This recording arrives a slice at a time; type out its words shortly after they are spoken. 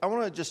I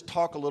want to just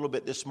talk a little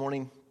bit this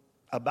morning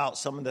about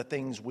some of the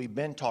things we've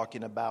been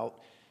talking about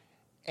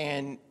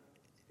and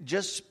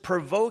just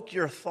provoke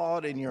your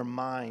thought in your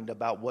mind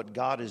about what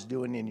God is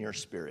doing in your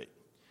spirit.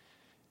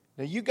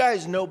 Now, you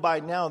guys know by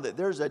now that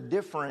there's a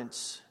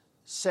difference,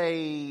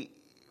 say,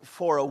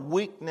 for a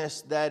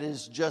weakness that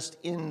is just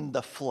in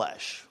the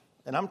flesh.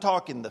 And I'm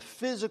talking the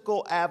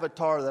physical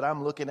avatar that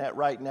I'm looking at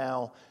right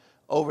now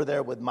over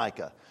there with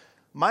Micah.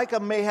 Micah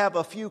may have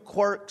a few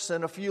quirks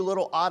and a few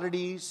little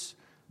oddities.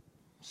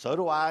 So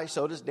do I,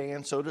 so does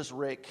Dan, so does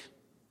Rick,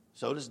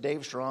 so does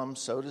Dave Strum,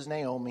 so does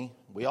Naomi.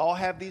 We all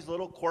have these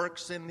little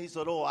quirks and these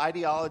little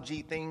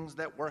ideology things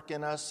that work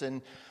in us.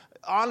 And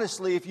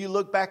honestly, if you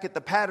look back at the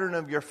pattern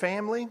of your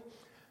family,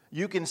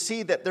 you can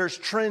see that there's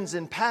trends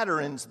and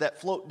patterns that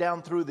float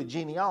down through the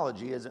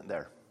genealogy, isn't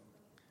there?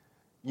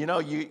 You know,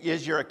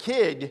 as you're a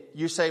kid,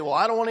 you say, well,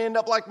 I don't want to end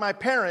up like my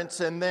parents.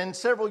 And then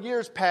several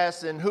years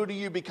pass, and who do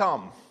you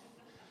become?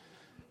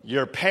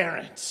 Your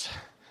parents.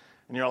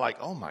 And you're like,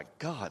 oh my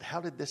God,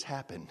 how did this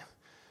happen?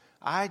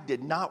 I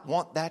did not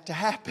want that to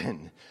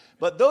happen.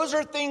 But those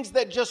are things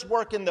that just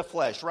work in the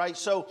flesh, right?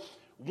 So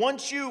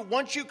once you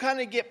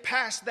kind of get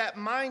past that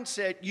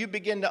mindset, you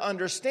begin to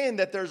understand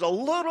that there's a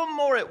little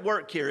more at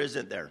work here,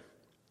 isn't there?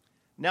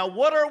 Now,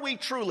 what are we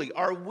truly?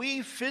 Are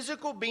we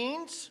physical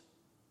beings?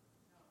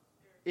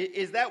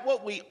 Is that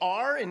what we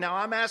are? And now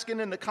I'm asking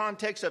in the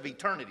context of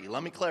eternity.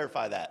 Let me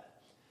clarify that.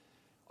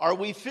 Are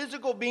we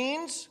physical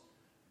beings?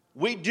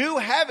 We do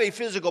have a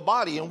physical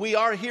body, and we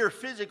are here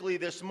physically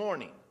this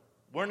morning.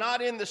 We're not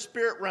in the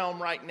spirit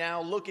realm right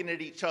now looking at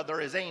each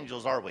other as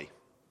angels, are we?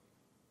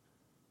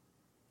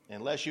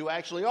 Unless you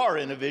actually are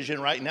in a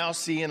vision right now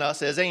seeing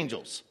us as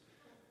angels.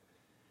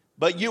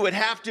 But you would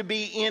have to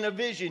be in a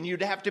vision.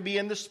 You'd have to be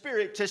in the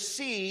spirit to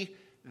see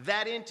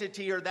that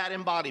entity or that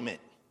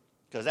embodiment.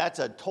 Because that's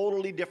a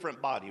totally different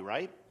body,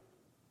 right?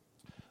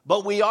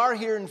 But we are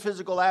here in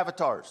physical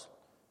avatars.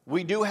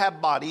 We do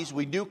have bodies,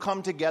 we do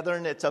come together,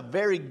 and it's a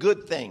very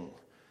good thing.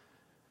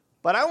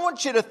 But I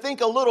want you to think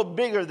a little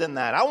bigger than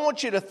that. I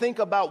want you to think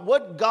about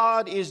what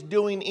God is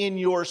doing in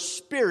your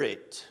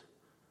spirit.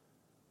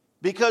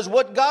 Because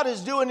what God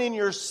is doing in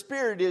your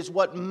spirit is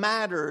what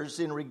matters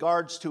in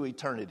regards to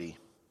eternity.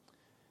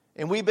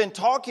 And we've been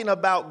talking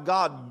about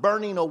God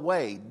burning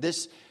away,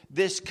 this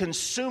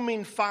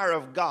consuming fire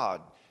of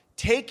God.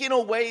 Taking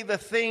away the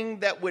thing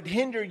that would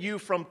hinder you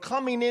from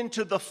coming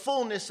into the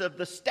fullness of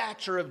the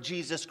stature of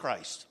Jesus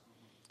Christ.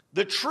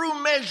 The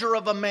true measure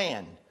of a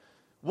man.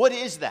 What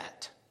is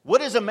that? What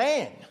is a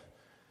man?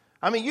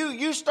 I mean,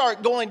 you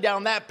start going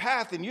down that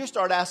path and you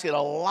start asking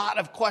a lot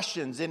of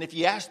questions. And if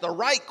you ask the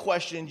right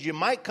questions, you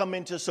might come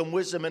into some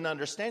wisdom and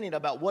understanding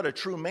about what a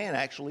true man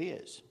actually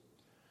is.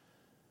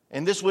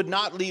 And this would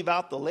not leave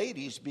out the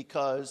ladies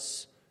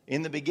because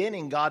in the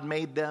beginning, God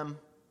made them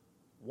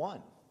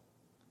one.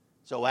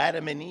 So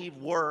Adam and Eve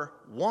were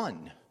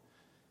one.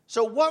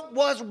 So what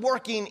was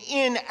working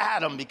in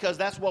Adam? Because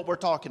that's what we're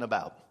talking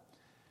about.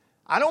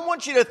 I don't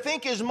want you to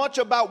think as much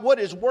about what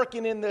is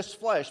working in this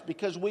flesh,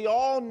 because we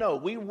all know,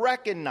 we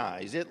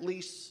recognize, at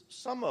least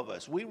some of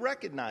us, we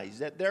recognize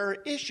that there are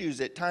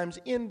issues at times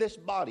in this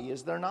body,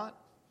 is there not?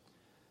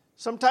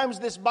 Sometimes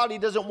this body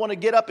doesn't want to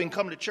get up and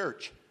come to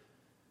church.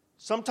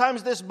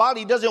 Sometimes this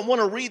body doesn't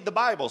want to read the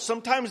Bible.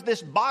 Sometimes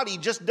this body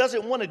just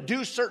doesn't want to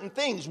do certain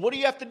things. What do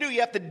you have to do? You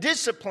have to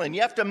discipline.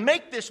 You have to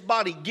make this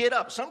body get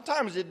up.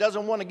 Sometimes it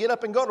doesn't want to get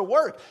up and go to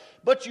work,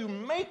 but you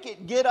make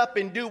it get up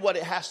and do what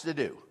it has to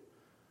do.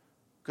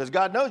 Because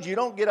God knows you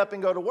don't get up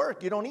and go to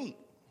work, you don't eat.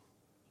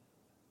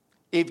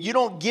 If you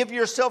don't give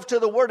yourself to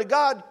the Word of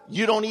God,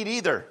 you don't eat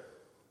either.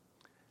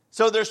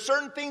 So there's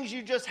certain things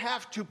you just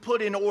have to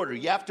put in order.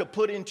 You have to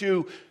put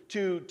into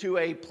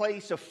a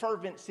place of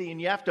fervency,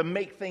 and you have to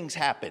make things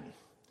happen.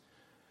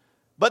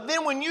 But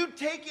then when you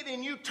take it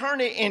and you turn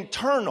it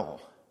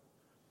internal,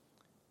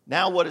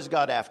 now what is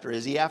God after?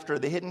 Is He after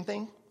the hidden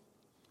thing?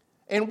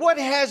 And what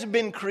has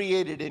been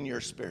created in your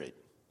spirit?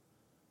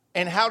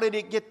 And how did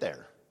it get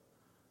there?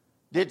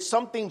 Did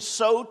something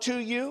sow to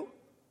you?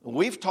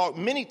 We've talked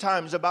many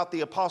times about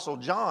the Apostle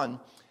John.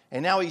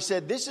 And now he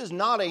said, this is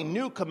not a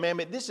new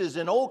commandment. This is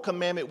an old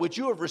commandment which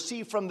you have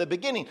received from the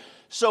beginning.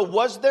 So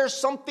was there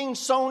something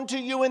sown to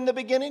you in the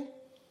beginning?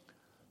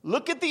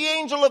 Look at the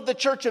angel of the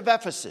church of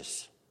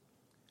Ephesus.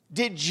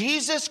 Did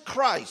Jesus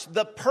Christ,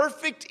 the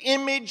perfect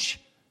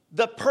image,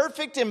 the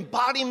perfect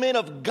embodiment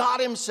of God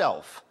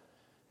Himself,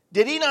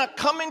 did He not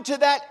come into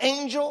that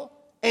angel?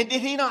 And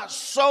did He not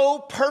sow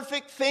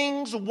perfect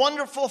things,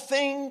 wonderful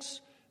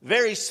things,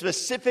 very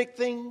specific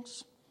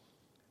things?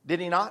 Did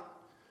He not?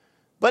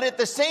 But at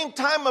the same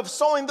time of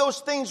sowing those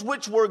things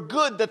which were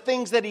good, the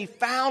things that He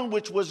found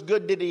which was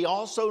good, did He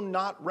also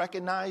not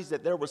recognize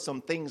that there were some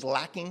things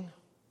lacking?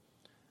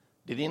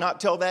 Did He not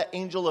tell that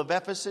angel of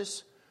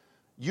Ephesus,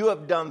 you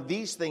have done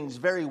these things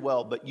very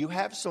well, but you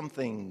have some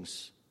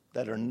things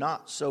that are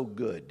not so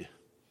good.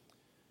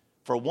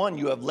 For one,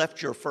 you have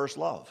left your first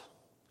love.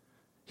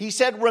 He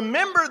said,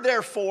 remember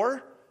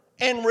therefore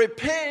and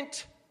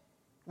repent.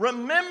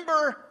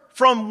 Remember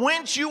from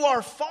whence you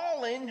are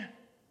fallen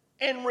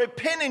and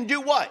repent and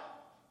do what?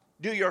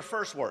 do your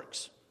first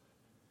works.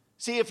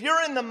 See, if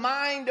you're in the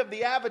mind of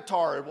the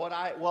avatar, what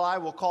I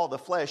will call the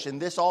flesh,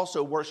 and this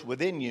also works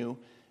within you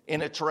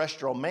in a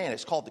terrestrial man,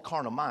 it's called the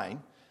carnal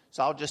mind.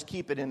 So I'll just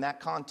keep it in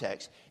that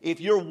context. If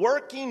you're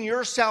working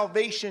your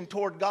salvation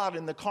toward God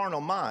in the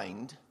carnal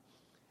mind,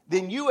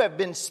 then you have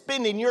been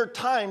spending your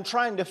time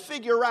trying to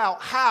figure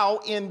out how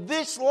in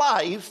this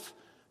life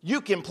you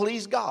can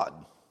please God.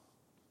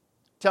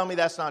 Tell me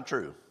that's not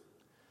true.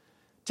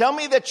 Tell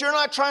me that you're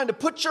not trying to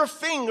put your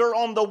finger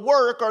on the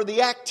work or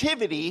the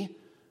activity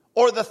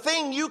or the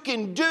thing you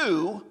can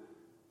do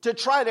to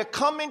try to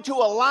come into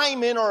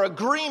alignment or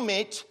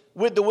agreement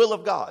with the will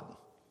of God.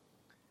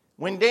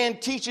 When Dan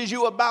teaches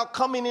you about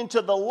coming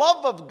into the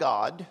love of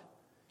God,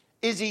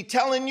 is he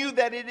telling you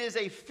that it is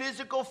a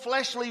physical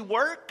fleshly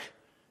work?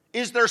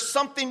 Is there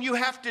something you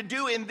have to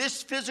do in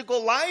this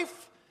physical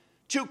life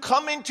to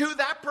come into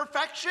that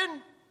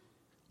perfection?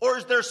 Or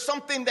is there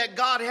something that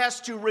God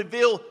has to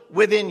reveal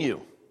within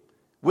you,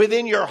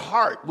 within your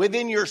heart,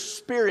 within your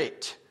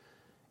spirit?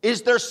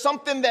 Is there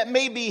something that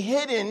may be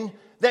hidden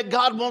that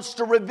God wants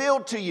to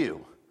reveal to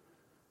you?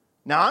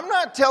 Now, I'm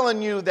not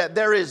telling you that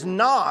there is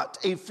not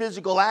a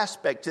physical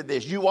aspect to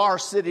this. You are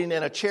sitting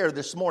in a chair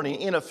this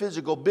morning in a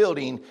physical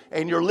building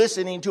and you're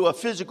listening to a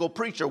physical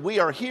preacher. We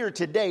are here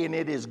today and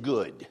it is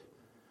good.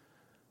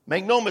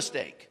 Make no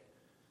mistake.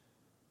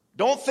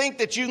 Don't think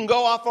that you can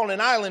go off on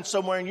an island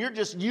somewhere and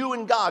you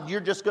and God,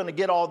 you're just going to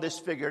get all this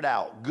figured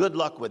out. Good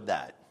luck with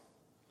that.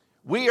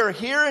 We are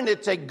here and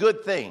it's a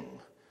good thing.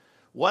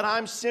 What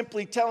I'm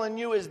simply telling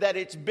you is that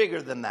it's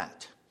bigger than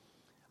that.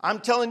 I'm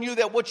telling you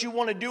that what you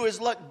want to do is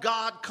let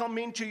God come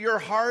into your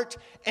heart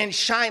and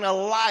shine a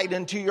light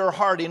into your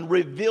heart and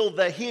reveal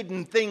the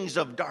hidden things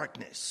of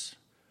darkness.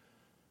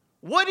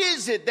 What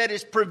is it that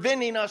is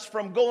preventing us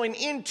from going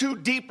into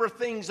deeper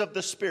things of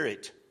the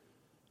Spirit?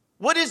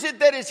 What is it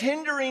that is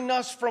hindering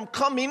us from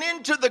coming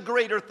into the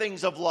greater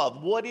things of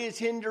love? What is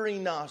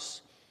hindering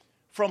us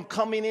from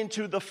coming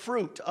into the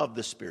fruit of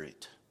the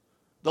Spirit?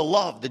 The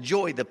love, the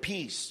joy, the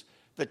peace,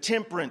 the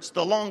temperance,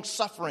 the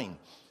long-suffering.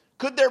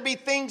 Could there be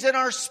things in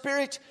our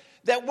spirit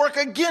that work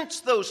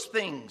against those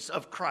things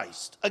of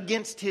Christ,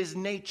 against his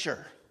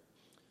nature?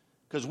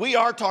 Because we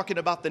are talking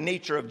about the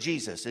nature of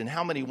Jesus, and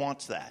how many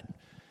wants that?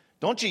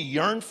 Don't you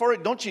yearn for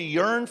it? Don't you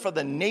yearn for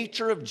the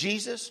nature of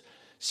Jesus?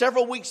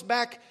 Several weeks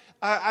back,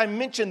 I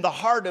mentioned the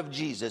heart of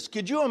Jesus.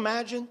 Could you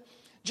imagine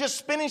just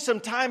spending some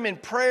time in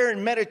prayer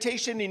and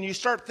meditation and you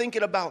start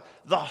thinking about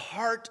the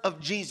heart of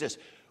Jesus?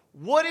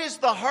 What is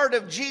the heart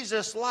of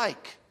Jesus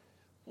like?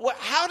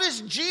 How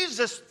does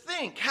Jesus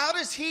think? How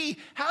does he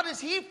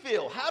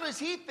feel? How does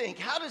he think?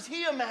 How does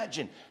he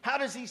imagine? How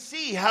does he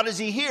see? How does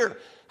he hear?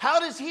 How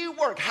does he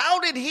work? How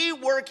did he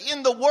work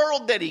in the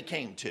world that he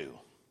came to?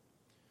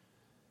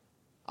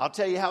 I'll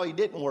tell you how he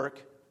didn't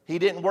work. He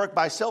didn't work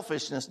by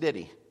selfishness, did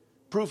he?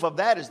 Proof of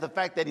that is the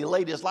fact that he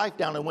laid his life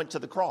down and went to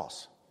the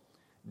cross.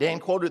 Dan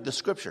quoted the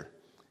scripture.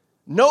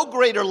 No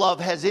greater love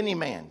has any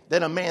man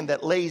than a man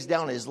that lays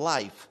down his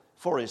life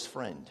for his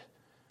friend.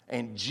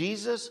 And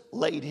Jesus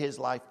laid his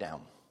life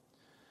down.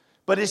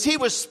 But as he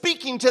was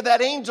speaking to that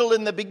angel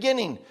in the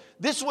beginning,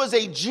 this was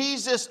a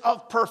Jesus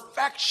of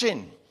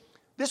perfection.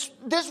 This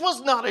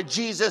was not a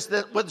Jesus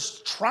that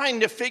was trying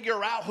to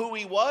figure out who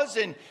he was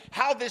and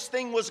how this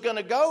thing was going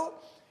to go.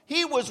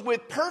 He was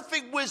with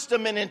perfect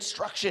wisdom and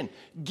instruction,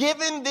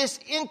 given this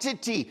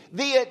entity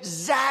the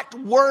exact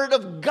word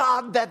of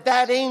God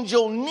that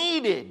angel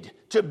needed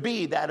to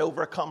be that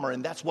overcomer.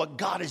 And that's what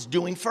God is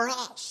doing for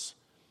us.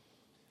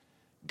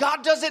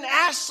 God doesn't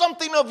ask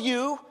something of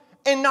you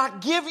and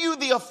not give you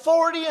the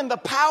authority and the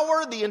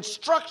power, the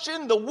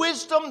instruction, the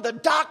wisdom, the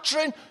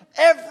doctrine,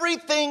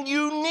 everything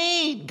you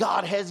need.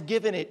 God has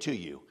given it to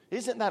you.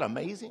 Isn't that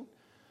amazing?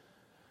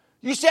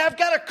 You say, I've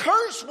got a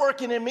curse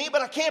working in me,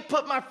 but I can't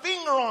put my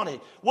finger on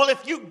it. Well,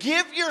 if you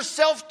give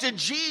yourself to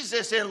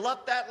Jesus and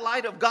let that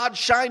light of God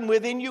shine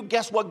within you,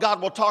 guess what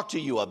God will talk to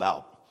you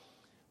about?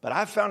 But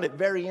I found it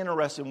very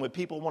interesting when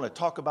people want to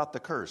talk about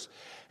the curse.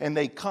 And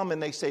they come and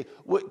they say,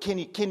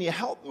 can you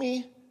help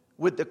me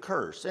with the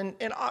curse? And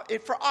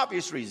for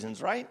obvious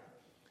reasons, right?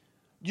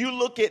 You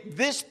look at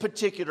this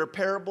particular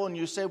parable and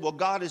you say, well,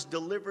 God has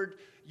delivered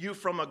you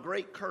from a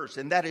great curse.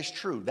 And that is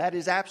true. That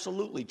is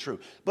absolutely true.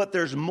 But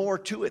there's more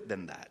to it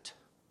than that.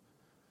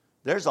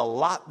 There's a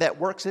lot that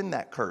works in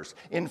that curse.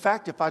 In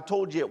fact, if I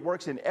told you it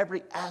works in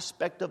every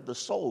aspect of the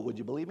soul, would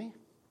you believe me?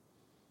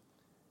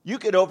 You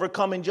could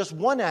overcome in just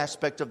one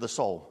aspect of the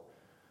soul.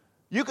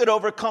 You could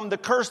overcome the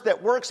curse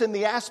that works in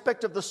the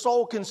aspect of the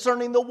soul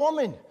concerning the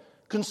woman,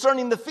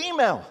 concerning the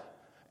female,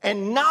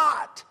 and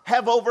not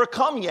have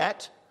overcome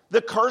yet the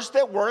curse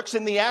that works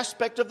in the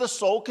aspect of the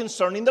soul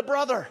concerning the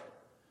brother.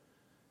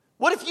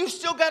 What if you've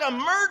still got a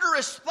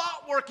murderous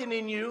thought working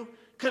in you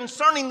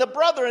concerning the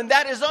brother and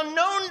that is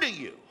unknown to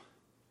you?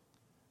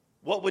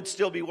 What would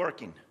still be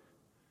working?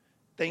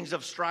 Things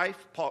of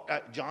strife.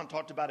 John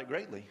talked about it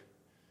greatly.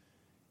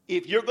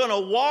 If you're going to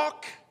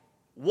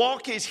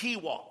walk as he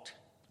walked.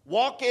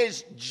 Walk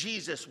as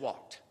Jesus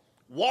walked.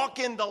 Walk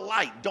in the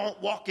light. Don't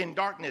walk in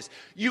darkness.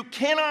 You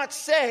cannot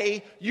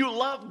say you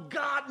love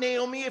God,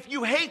 Naomi, if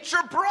you hate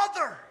your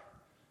brother.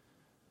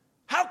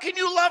 How can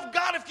you love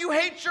God if you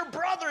hate your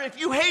brother? If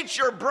you hate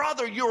your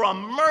brother, you're a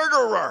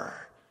murderer.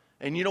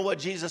 And you know what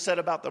Jesus said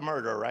about the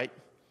murderer, right?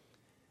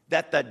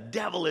 That the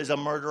devil is a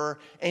murderer,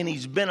 and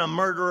he's been a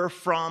murderer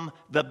from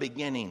the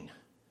beginning.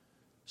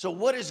 So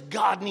what does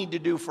God need to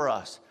do for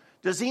us?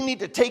 Does he need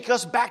to take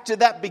us back to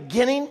that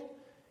beginning?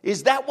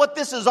 Is that what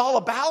this is all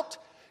about?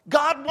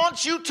 God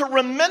wants you to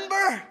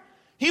remember.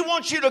 He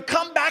wants you to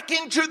come back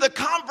into the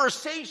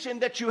conversation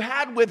that you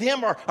had with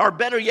him, or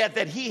better yet,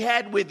 that he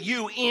had with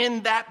you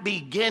in that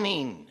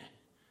beginning.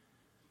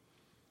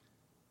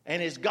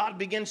 And as God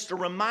begins to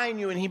remind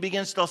you and he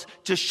begins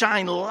to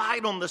shine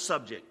light on the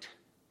subject,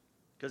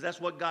 because that's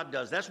what God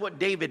does. That's what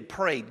David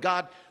prayed.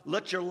 God,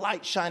 let your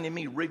light shine in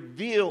me.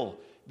 Reveal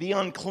the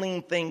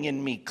unclean thing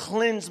in me.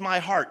 Cleanse my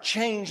heart.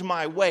 Change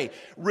my way.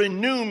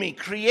 Renew me.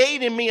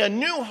 Create in me a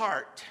new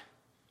heart.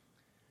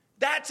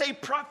 That's a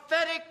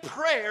prophetic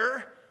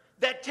prayer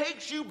that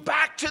takes you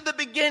back to the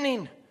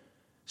beginning.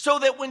 So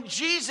that when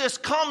Jesus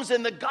comes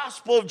and the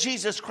gospel of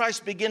Jesus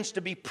Christ begins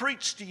to be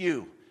preached to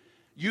you,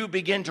 you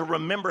begin to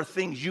remember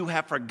things you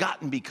have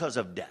forgotten because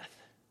of death.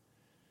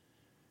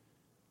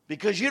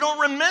 Because you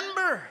don't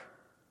remember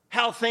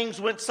how things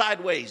went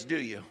sideways,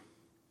 do you?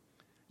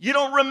 You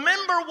don't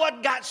remember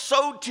what got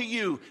sowed to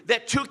you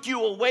that took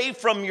you away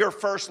from your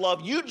first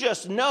love. You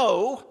just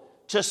know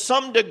to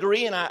some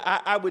degree, and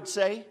I would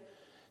say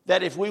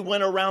that if we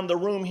went around the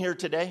room here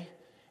today,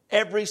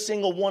 every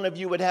single one of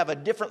you would have a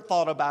different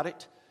thought about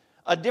it,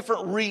 a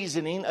different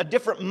reasoning, a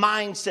different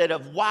mindset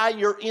of why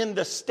you're in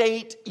the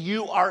state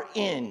you are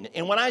in.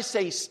 And when I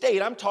say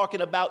state, I'm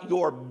talking about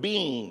your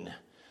being.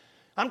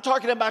 I'm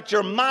talking about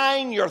your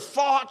mind, your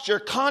thoughts, your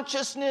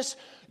consciousness.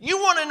 You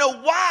want to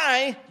know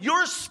why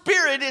your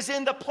spirit is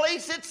in the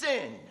place it's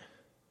in.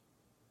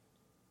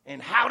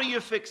 And how do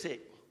you fix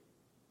it?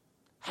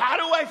 How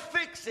do I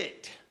fix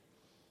it?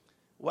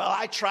 Well,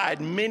 I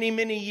tried many,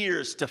 many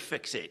years to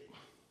fix it.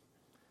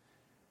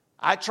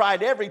 I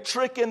tried every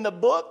trick in the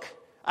book.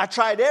 I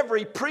tried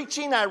every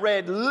preaching. I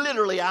read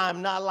literally,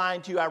 I'm not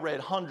lying to you, I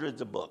read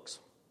hundreds of books.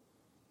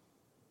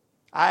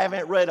 I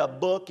haven't read a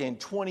book in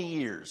 20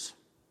 years.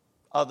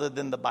 Other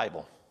than the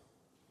Bible.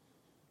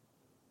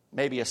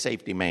 Maybe a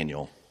safety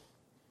manual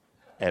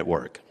at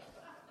work.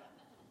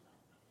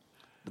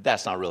 But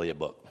that's not really a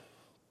book.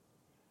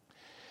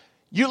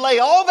 You lay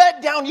all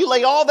that down, you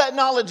lay all that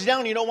knowledge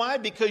down. You know why?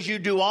 Because you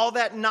do all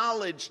that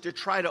knowledge to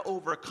try to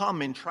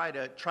overcome and try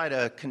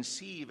to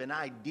conceive an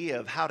idea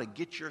of how to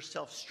get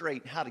yourself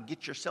straight, how to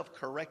get yourself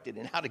corrected,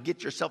 and how to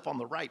get yourself on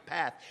the right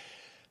path.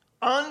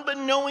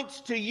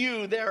 Unbeknownst to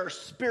you, there are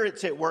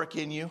spirits at work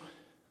in you.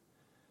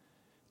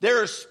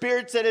 There are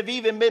spirits that have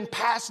even been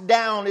passed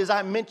down, as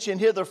I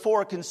mentioned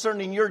hitherefore,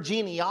 concerning your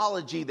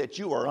genealogy that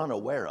you are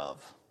unaware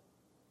of.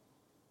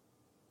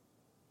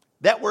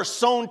 That were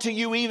sown to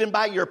you even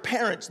by your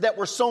parents, that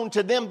were sown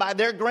to them by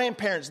their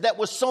grandparents, that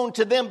was sown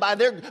to them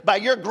by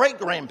your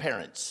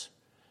great-grandparents.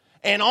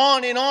 And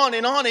on and on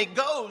and on it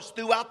goes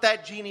throughout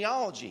that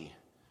genealogy.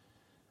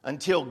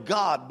 Until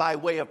God, by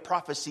way of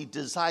prophecy,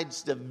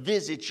 decides to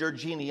visit your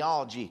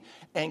genealogy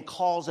and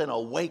cause an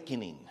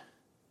awakening.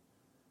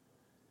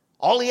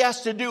 All he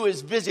has to do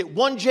is visit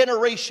one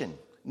generation.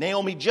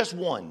 Naomi, just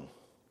one.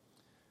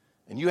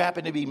 And you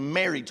happen to be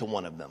married to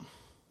one of them.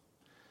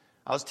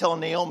 I was telling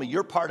Naomi,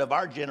 you're part of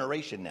our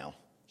generation now.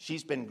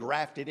 She's been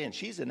grafted in.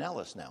 She's an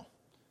Ellis now.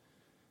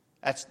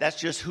 That's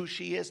just who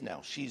she is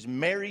now. She's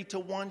married to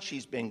one.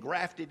 She's been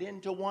grafted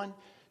into one.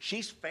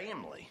 She's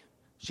family.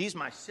 She's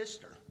my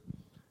sister.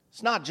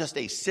 It's not just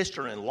a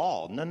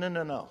sister-in-law.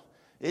 No.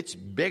 It's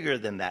bigger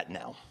than that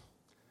now.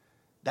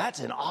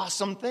 That's an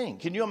awesome thing.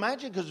 Can you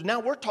imagine? Because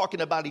now we're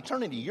talking about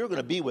eternity. You're going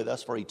to be with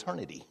us for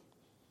eternity.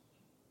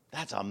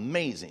 That's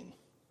amazing.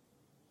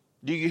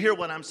 Do you hear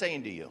what I'm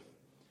saying to you?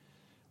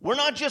 We're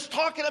not just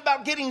talking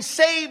about getting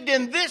saved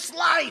in this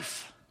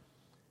life.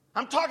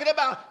 I'm talking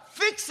about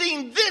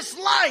fixing this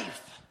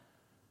life.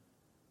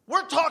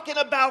 We're talking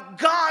about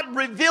God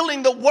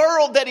revealing the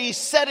world that he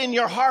set in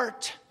your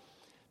heart,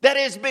 that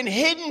has been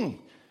hidden.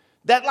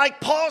 That, like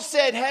Paul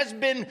said, has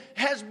been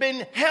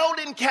held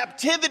in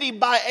captivity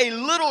by a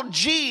little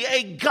g,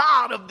 a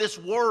god of this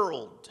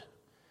world.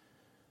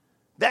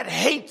 That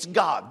hates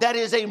God, that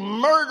is a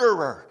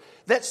murderer,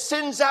 that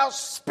sends out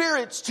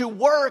spirits to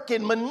work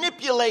and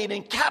manipulate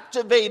and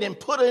captivate and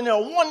put in a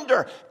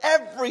wonder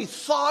every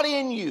thought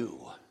in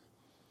you.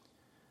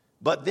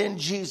 But then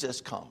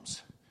Jesus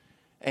comes.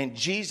 And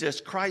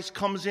Jesus Christ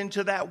comes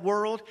into that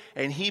world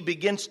and he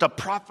begins to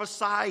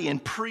prophesy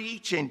and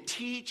preach and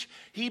teach.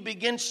 He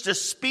begins to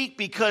speak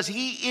because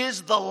he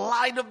is the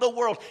light of the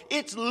world.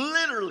 It's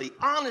literally,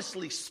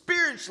 honestly,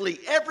 spiritually,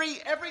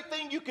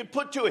 everything you could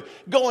put to it.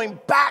 Going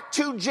back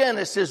to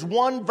Genesis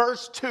 1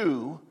 verse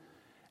 2,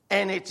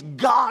 and it's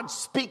God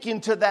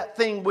speaking to that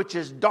thing which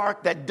is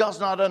dark, that does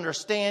not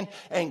understand.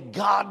 And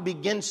God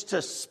begins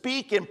to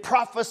speak and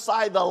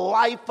prophesy the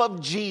life of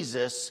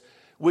Jesus,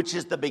 which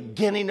is the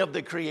beginning of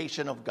the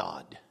creation of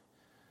God.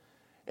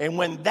 And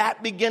when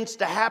that begins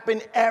to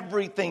happen,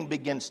 everything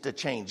begins to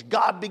change.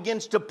 God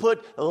begins to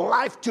put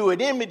life to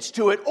it, image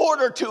to it,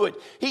 order to it.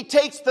 He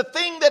takes the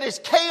thing that is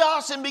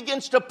chaos and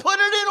begins to put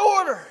it in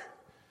order.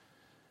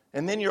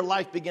 And then your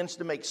life begins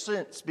to make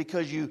sense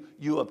because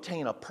you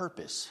obtain a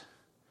purpose.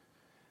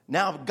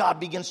 Now God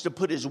begins to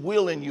put his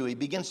will in you. He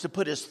begins to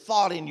put his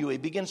thought in you. He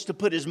begins to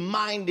put his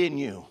mind in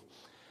you.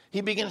 He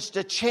begins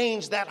to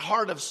change that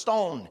heart of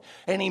stone,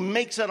 and he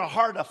makes it a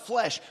heart of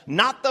flesh,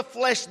 not the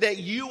flesh that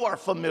you are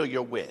familiar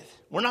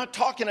with. We're not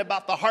talking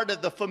about the heart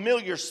of the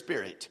familiar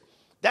spirit.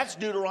 That's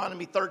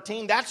Deuteronomy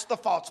 13. That's the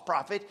false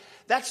prophet.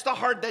 That's the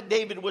heart that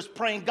David was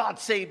praying, God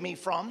save me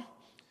from.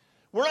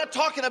 We're not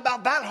talking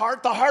about that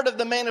heart, the heart of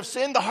the man of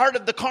sin, the heart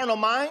of the carnal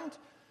mind.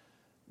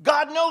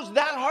 God knows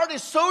that heart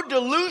is so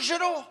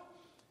delusional.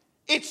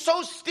 It's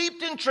so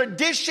steeped in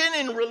tradition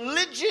and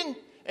religion.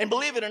 And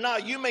believe it or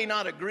not, you may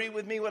not agree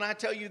with me when I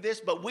tell you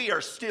this, but we are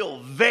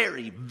still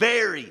very,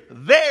 very,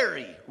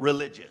 very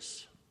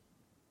religious.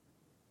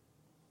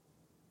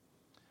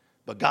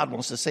 But God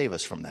wants to save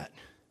us from that.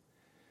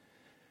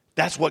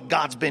 That's what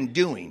God's been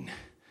doing.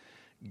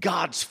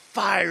 God's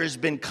fire has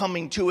been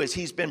coming to us.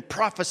 He's been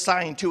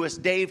prophesying to us,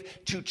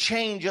 Dave, to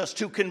change us,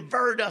 to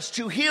convert us,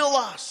 to heal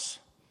us.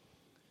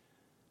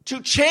 To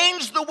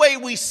change the way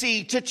we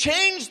see, to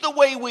change the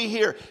way we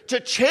hear, to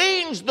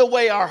change the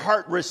way our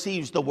heart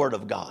receives the word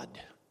of God.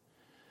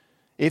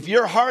 If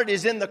your heart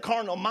is in the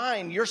carnal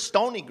mind, you're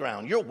stony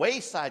ground, you're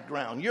wayside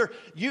ground, you're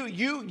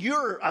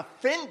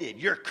offended,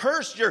 you're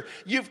cursed,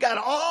 you've got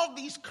all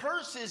these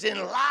curses and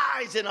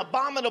lies and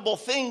abominable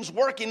things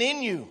working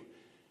in you.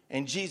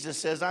 And Jesus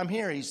says, I'm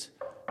here. He's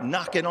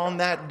knocking on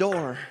that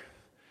door.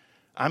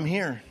 I'm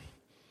here.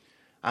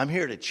 I'm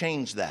here to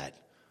change that.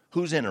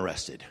 Who's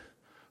interested?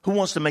 Who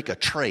wants to make a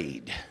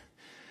trade?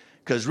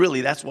 Because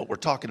really that's what we're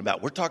talking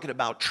about. We're talking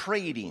about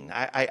trading.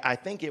 I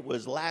think it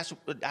was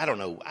I don't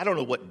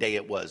know what day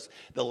it was.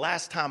 The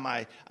last time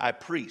I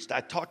preached,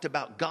 I talked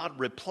about God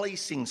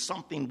replacing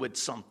something with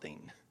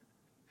something.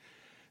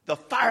 The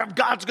fire of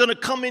God's going to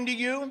come into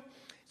you.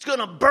 It's going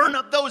to burn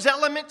up those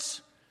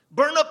elements.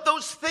 Burn up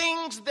those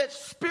things that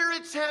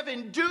spirits have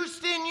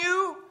induced in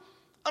you.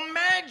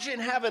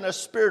 Imagine having a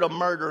spirit of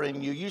murder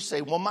in you. You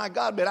say, well, my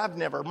God, but I've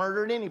never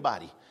murdered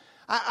anybody.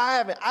 I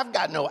haven't. I've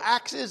got no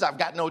axes. I've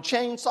got no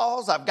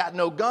chainsaws. I've got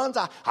no guns.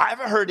 I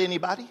haven't hurt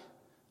anybody.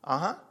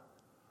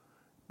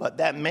 But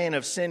that man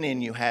of sin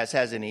in you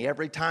hasn't he?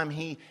 Every time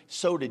he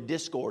sowed a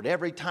discord,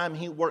 every time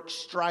he worked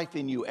strife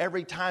in you,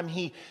 every time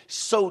he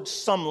sowed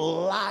some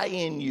lie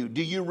in you,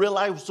 do you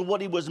realize what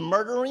he was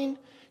murdering?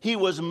 He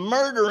was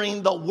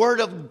murdering the word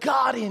of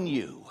God in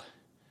you.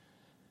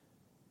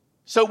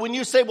 So when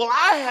you say, well,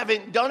 I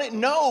haven't done it,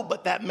 no,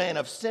 but that man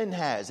of sin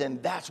has,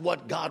 and that's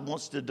what God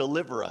wants to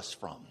deliver us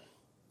from.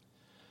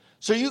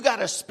 So you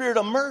got a spirit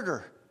of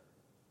murder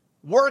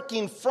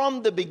working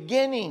from the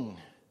beginning.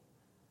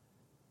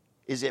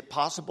 Is it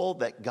possible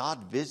that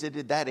God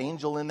visited that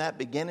angel in that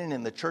beginning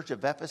in the church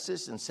of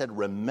Ephesus and said,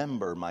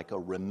 remember, Micah,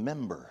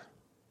 remember.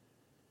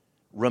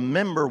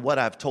 Remember what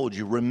I've told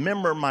you.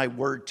 Remember my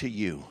word to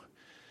you.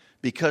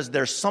 Because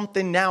there's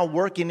something now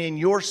working in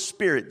your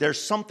spirit. There's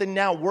something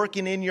now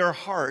working in your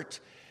heart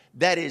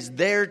that is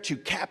there to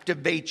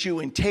captivate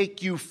you and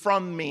take you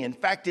from me. In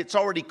fact, it's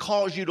already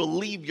caused you to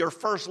leave your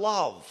first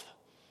love.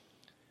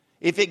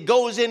 If it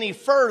goes any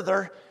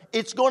further,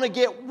 it's going to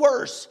get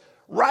worse.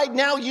 Right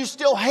now, you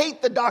still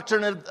hate the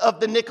doctrine of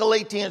the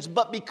Nicolaitans,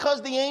 but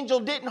because the angel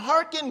didn't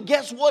hearken,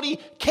 guess what he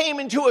came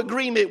into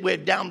agreement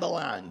with down the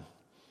line?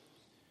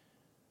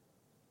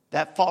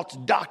 That false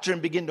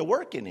doctrine began to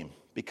work in him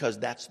because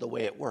that's the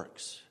way it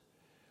works.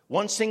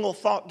 One single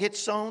thought gets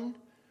sown,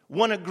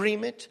 one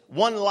agreement,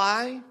 one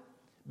lie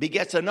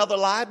begets another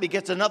lie,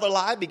 begets another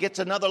lie, begets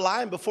another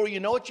lie, and before you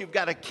know it, you've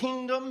got a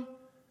kingdom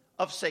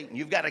of Satan.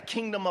 You've got a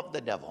kingdom of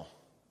the devil.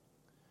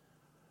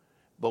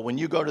 But when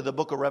you go to the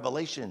book of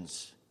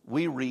Revelations,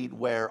 we read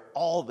where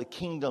all the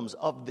kingdoms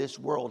of this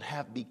world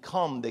have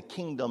become the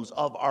kingdoms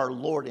of our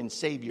Lord and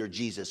Savior,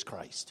 Jesus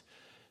Christ.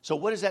 So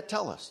what does that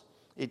tell us?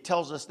 It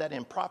tells us that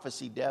in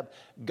prophecy, Deb,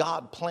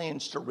 God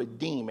plans to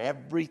redeem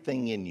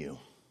everything in you.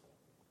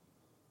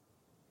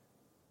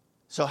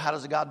 So how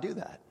does God do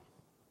that?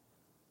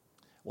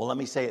 Well, let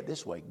me say it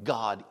this way.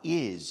 God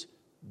is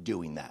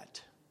doing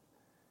that.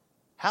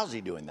 How's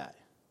he doing that?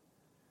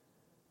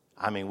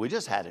 I mean, we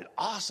just had an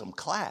awesome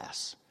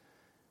class.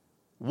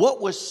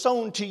 What was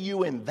sown to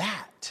you in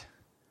that?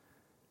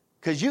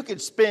 Because you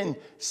could spend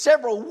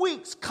several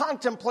weeks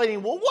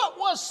contemplating, well, what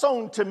was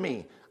sown to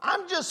me?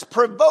 I'm just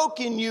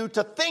provoking you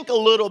to think a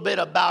little bit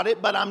about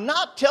it, but I'm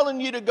not telling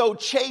you to go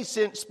chase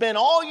it, spend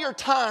all your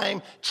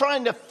time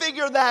trying to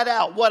figure that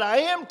out. What I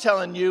am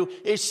telling you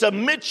is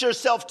submit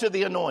yourself to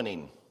the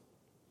anointing.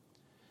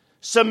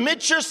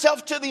 Submit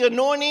yourself to the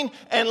anointing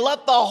and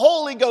let the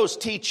Holy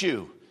Ghost teach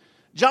you.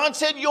 John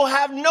said, you'll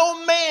have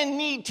no man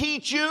need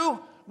teach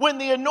you. When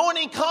the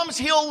anointing comes,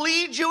 he'll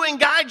lead you and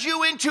guide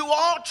you into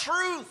all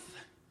truth.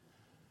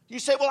 You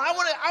say, well,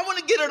 I want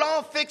to get it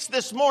all fixed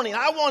this morning.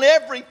 I want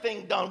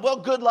everything done. Well,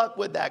 good luck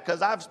with that,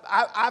 because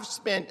I've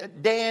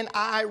spent, Dan,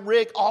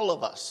 Rick, all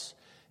of us.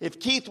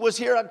 If Keith was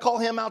here, I'd call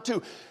him out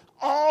too.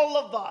 All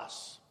of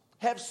us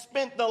have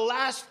spent the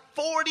last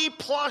 40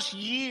 plus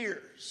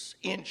years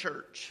in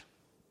church.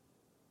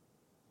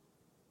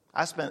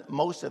 I spent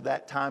most of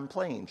that time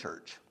playing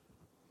church,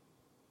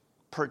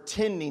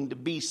 pretending to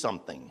be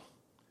something.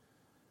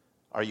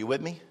 Are you with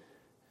me?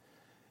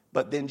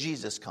 But then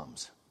Jesus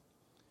comes.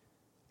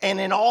 And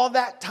in all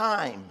that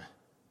time,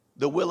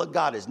 the will of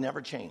God has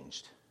never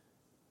changed.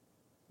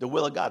 The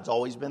will of God's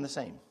always been the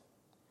same.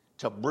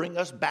 To bring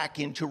us back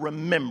into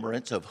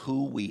remembrance of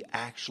who we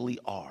actually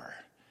are.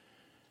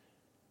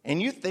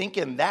 And you think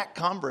in that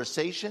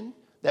conversation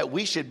that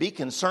we should be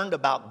concerned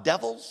about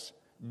devils,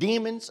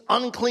 demons,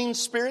 unclean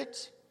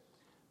spirits,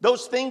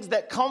 those things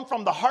that come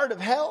from the heart of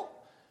hell?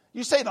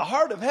 You say the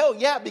heart of hell,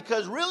 yeah,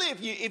 because really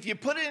if you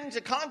put it into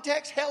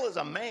context, hell is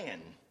a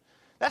man.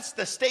 That's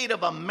the state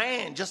of a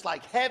man, just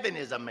like heaven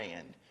is a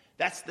man.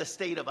 That's the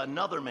state of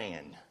another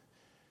man.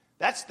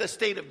 That's the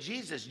state of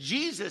Jesus.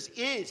 Jesus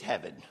is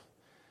heaven.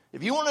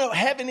 If you want to know what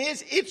heaven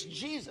is, it's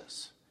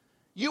Jesus.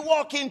 You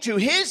walk into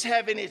his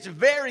heaven, it's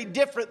very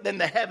different than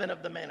the heaven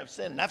of the man of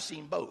sin. And I've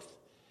seen both.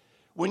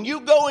 When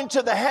you go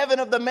into the heaven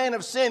of the man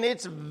of sin,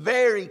 it's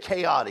very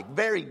chaotic,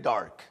 very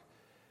dark.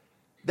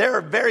 There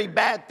are very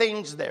bad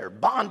things there.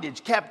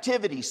 Bondage,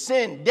 captivity,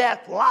 sin,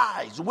 death,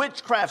 lies,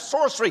 witchcraft,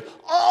 sorcery,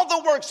 all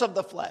the works of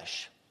the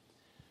flesh.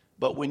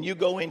 But when you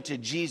go into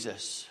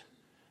Jesus,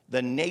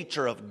 the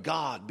nature of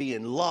God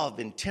being love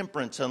and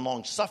temperance and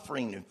long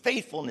suffering and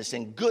faithfulness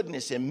and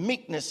goodness and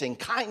meekness and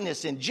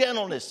kindness and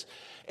gentleness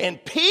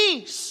and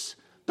peace.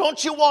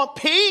 Don't you want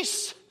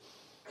peace?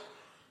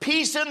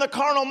 Peace in the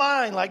carnal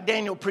mind, like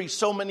Daniel preached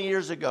so many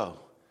years ago.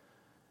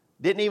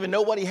 Didn't even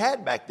know what he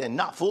had back then.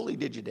 Not fully,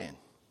 did you, Dan?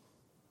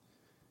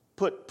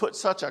 Put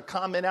such a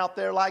comment out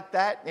there like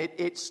that.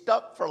 It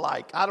stuck for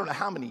like, I don't know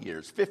how many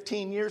years,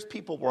 15 years.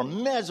 People were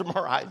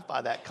mesmerized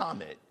by that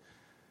comment.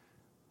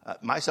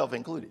 Myself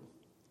included.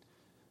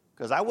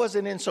 Because I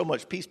wasn't in so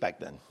much peace back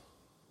then.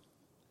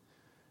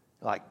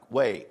 Like,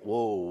 wait.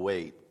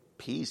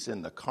 Peace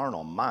in the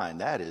carnal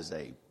mind, that is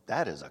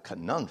a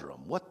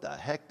conundrum. What the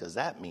heck does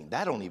that mean?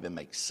 That don't even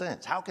make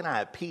sense. How can I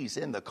have peace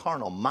in the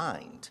carnal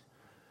mind?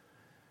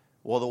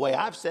 Well, the way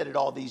I've said it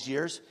all these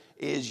years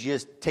is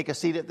just take a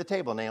seat at the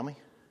table, Naomi,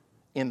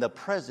 in the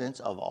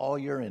presence of all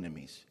your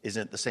enemies.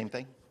 Isn't it the same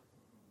thing?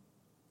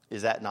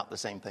 Is that not the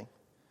same thing?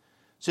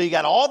 So you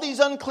got all these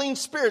unclean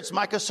spirits,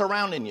 Micah,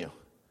 surrounding you.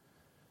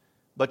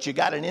 But you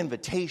got an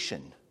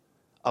invitation,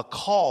 a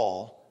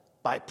call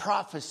by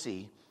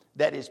prophecy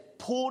that has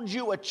pulled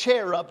you a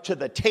chair up to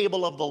the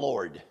table of the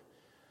Lord.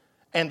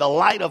 And the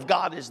light of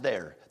God is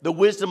there. The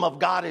wisdom of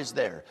God is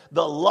there.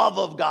 The love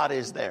of God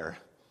is there.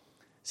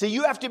 See,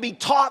 you have to be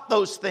taught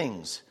those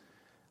things.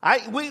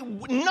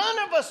 None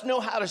of us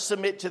know how to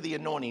submit to the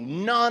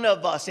anointing. None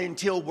of us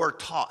until we're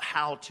taught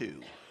how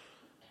to.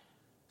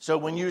 So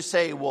when you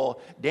say,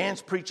 well,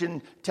 Dan's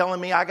preaching,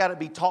 telling me I got to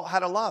be taught how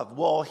to love.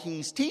 Well,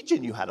 he's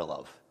teaching you how to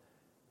love.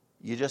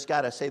 You just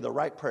got to say the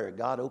right prayer.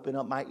 God, open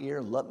up my ear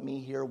and let me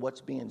hear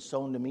what's being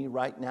sown to me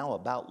right now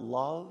about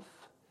love.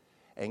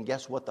 And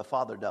guess what the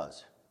Father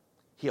does?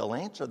 He'll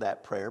answer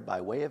that prayer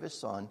by way of his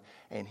Son,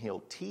 and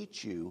he'll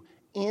teach you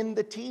in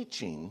the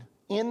teaching,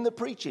 in the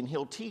preaching,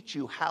 he'll teach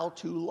you how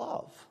to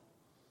love.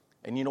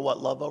 And you know what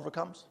love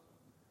overcomes?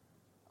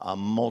 A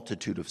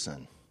multitude of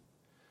sin.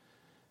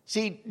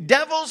 See,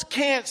 devils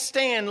can't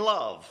stand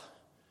love.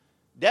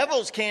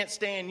 Devils can't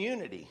stand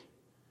unity.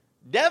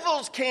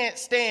 Devils can't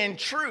stand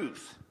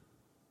truth,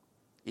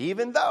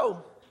 even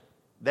though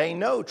they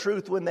know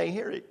truth when they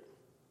hear it.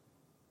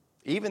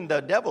 Even the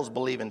devils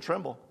believe and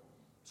tremble.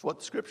 That's what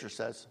the scripture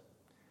says.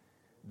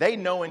 They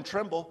know and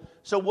tremble.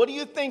 So what do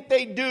you think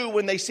they do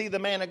when they see the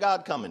man of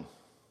God coming?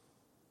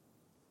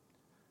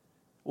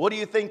 What do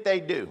you think they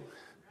do?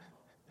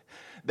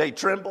 They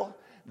tremble.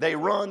 They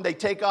run. They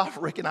take off.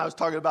 Rick and I was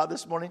talking about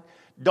this morning.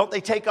 Don't they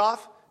take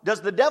off?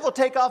 Does the devil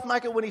take off,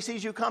 Micah, when he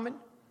sees you coming?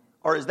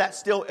 Or is that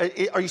still,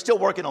 are you still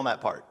working on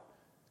that part?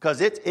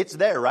 Because it's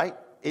there, right?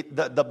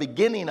 The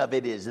beginning of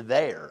it is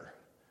there.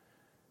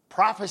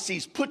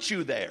 Prophecies put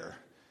you there.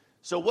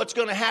 So what's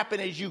going to happen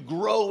as you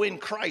grow in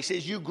Christ,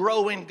 as you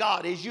grow in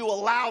God, as you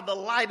allow the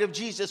light of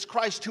Jesus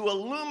Christ to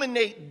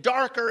illuminate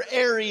darker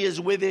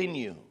areas within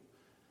you?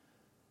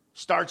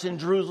 Starts in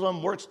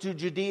Jerusalem, works to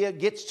Judea,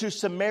 gets to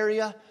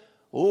Samaria.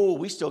 Oh,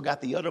 we still got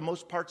the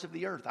uttermost parts of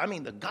the earth. I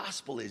mean, the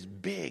gospel is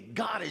big.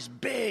 God is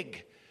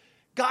big.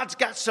 God's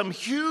got some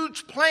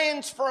huge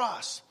plans for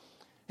us.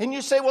 And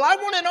you say, well, I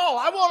want it all.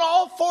 I want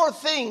all four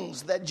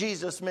things that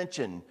Jesus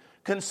mentioned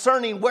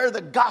concerning where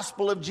the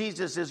gospel of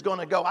Jesus is going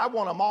to go. I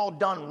want them all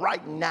done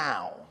right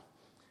now.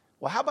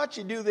 Well, how about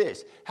you do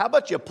this? How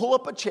about you pull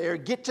up a chair,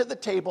 get to the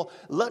table,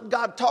 let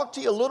God talk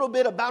to you a little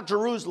bit about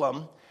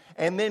Jerusalem,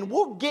 and then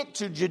we'll get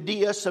to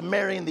Judea,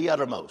 Samaria, and the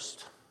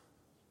uttermost.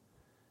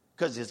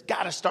 Because it's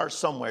got to start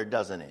somewhere,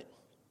 doesn't it?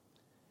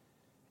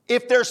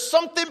 If there's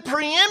something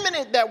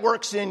preeminent that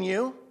works in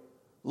you,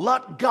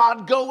 Let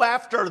God go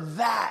after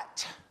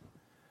that.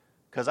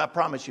 Because I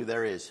promise you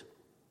there's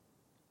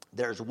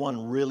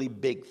one really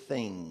big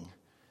thing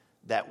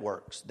that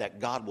works, that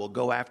God will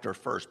go after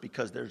first,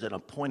 because there's an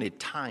appointed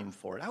time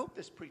for it. I hope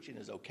this preaching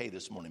is okay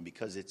this morning,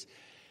 because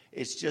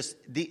it's just,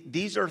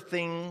 these are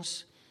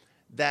things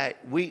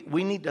that we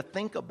need to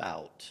think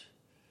about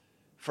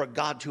for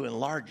God to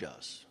enlarge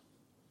us.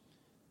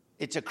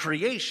 It's a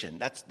creation.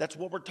 That's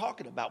what we're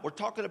talking about. We're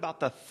talking about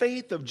the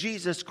faith of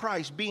Jesus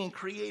Christ being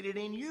created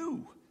in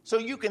you so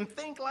you can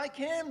think like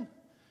him.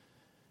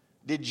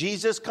 Did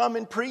Jesus come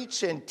and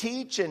preach and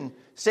teach and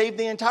save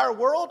the entire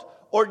world?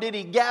 Or did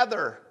he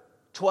gather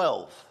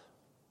 12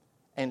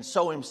 and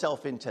sow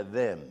himself into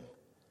them?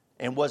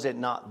 And was it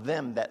not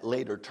them that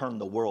later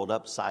turned the world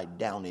upside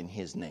down in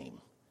his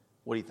name?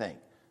 What do you think?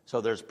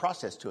 So there's a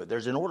process to it.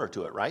 There's an order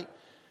to it, right?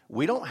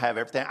 We don't have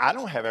everything. I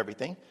don't have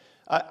everything.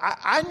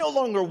 I no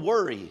longer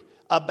worry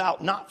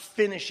about not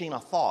finishing a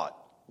thought.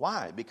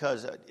 Why?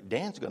 Because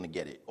Dan's going to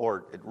get it,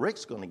 or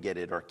Rick's going to get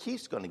it, or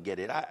Keith's going to get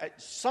it.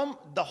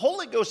 The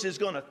Holy Ghost is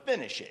going to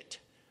finish it.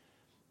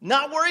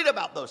 Not worried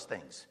about those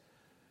things.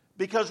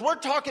 Because we're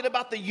talking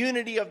about the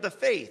unity of the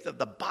faith of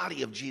the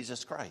body of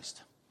Jesus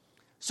Christ.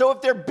 So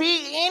if there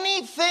be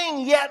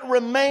anything yet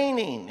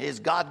remaining, is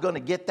God going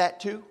to get that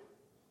too?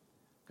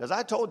 Because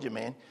I told you,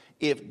 man,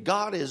 if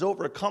God has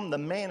overcome the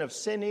man of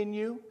sin in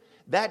you,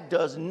 that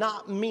does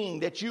not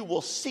mean that you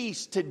will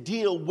cease to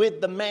deal with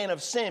the man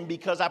of sin,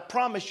 because I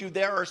promise you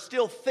there are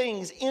still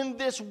things in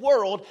this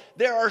world.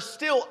 There are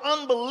still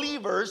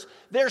unbelievers.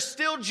 There's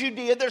still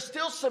Judea. There's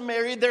still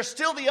Samaria. There's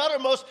still the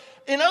uttermost.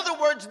 In other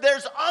words,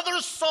 there's other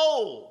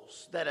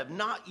souls that have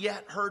not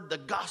yet heard the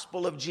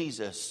gospel of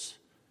Jesus.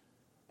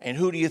 And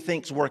who do you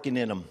think's working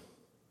in them?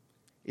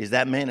 Is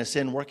that man of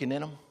sin working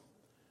in them?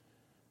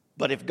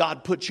 But if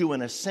God puts you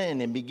in a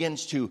sin and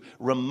begins to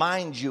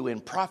remind you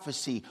in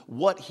prophecy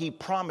what he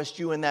promised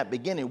you in that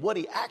beginning, what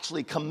he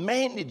actually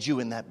commanded you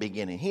in that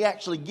beginning, he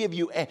actually give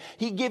you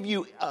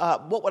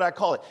what would I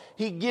call it?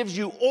 He gives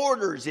you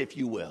orders, if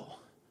you will,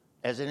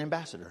 as an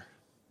ambassador.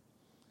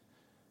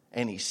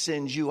 And he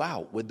sends you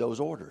out with those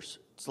orders.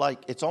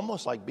 It's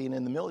almost like being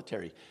in the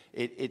military.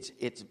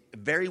 It's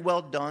very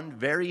well done,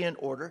 very in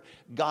order.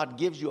 God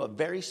gives you a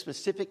very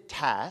specific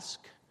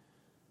task.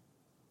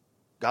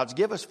 God's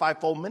give us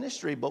fivefold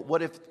ministry, but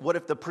what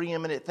if the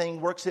preeminent thing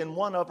works in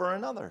one over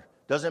another?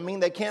 Doesn't mean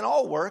they can't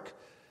all work,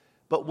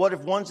 but what if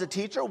one's a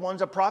teacher,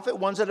 one's a prophet,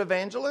 one's an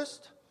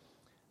evangelist?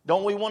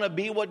 Don't we want to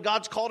be what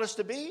God's called us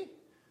to be?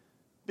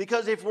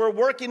 Because if we're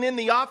working in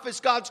the office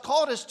God's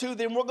called us to,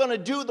 then we're going to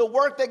do the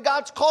work that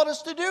God's called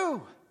us to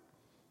do.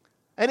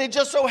 And it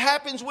just so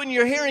happens when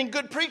you're hearing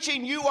good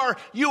preaching, you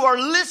are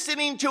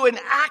listening to an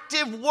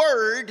active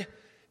word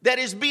that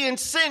is being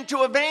sent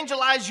to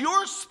evangelize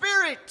your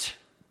spirit.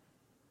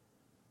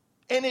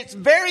 And it's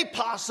very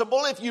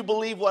possible, if you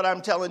believe what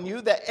I'm telling you,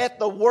 that at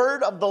the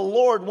word of the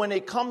Lord, when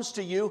it comes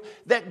to you,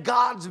 that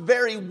God's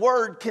very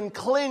word can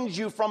cleanse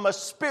you from a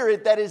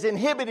spirit that has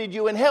inhibited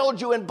you and held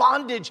you in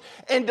bondage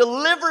and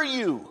deliver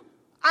you.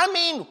 I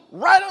mean,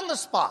 right on the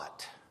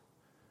spot.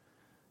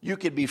 You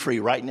could be free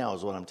right now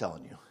is what I'm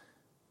telling you.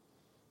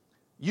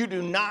 You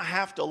do not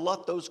have to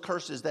let those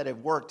curses that have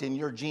worked in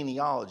your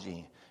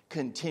genealogy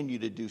continue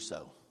to do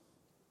so.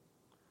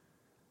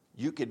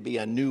 You could be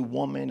a new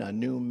woman, a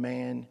new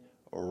man,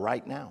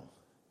 right now.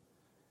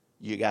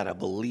 You got to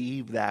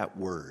believe that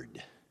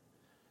word.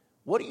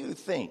 What do you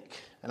think?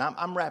 And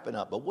I'm wrapping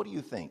up, but what do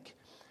you think?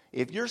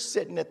 If you're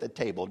sitting at the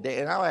table, Dan,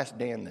 and I'll ask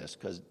Dan this,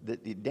 because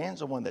Dan's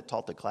the one that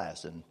taught the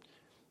class, and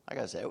I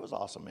got to say, it was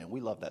awesome, man. We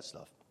love that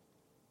stuff.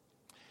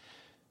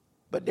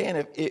 But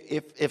Dan,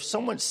 if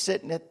someone's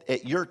sitting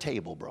at your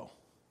table, bro,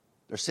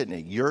 they're sitting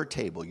at your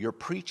table, you're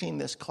preaching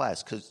this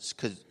class,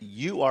 because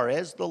you are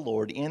as the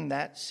Lord in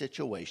that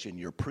situation,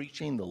 you're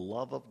preaching the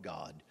love of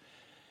God,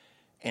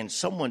 and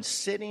someone's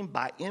sitting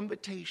by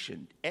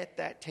invitation at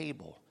that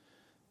table,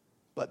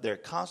 but they're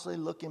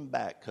constantly looking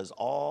back because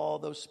all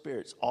those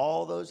spirits,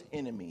 all those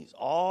enemies,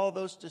 all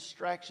those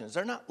distractions,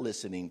 they're not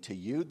listening to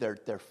you.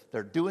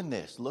 They're doing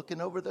this, looking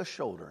over their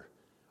shoulder.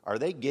 Are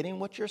they getting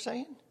what you're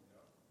saying?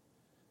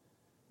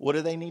 What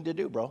do they need to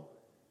do, bro?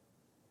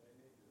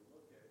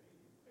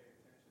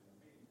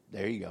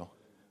 There you go.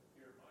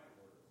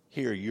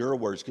 Hear your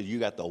words, because you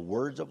got the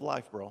words of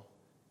life, bro.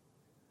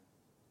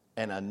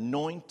 An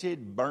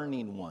anointed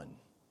burning one.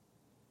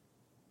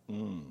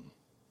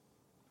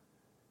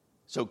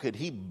 So could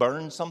he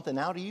burn something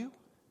out of you?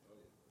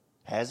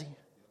 Has he?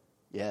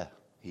 Yeah,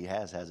 he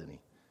has, hasn't he?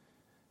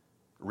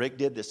 Rick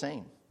did the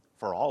same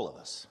for all of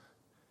us.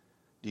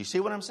 Do you see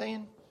what I'm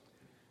saying?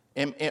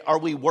 And are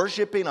we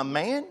worshiping a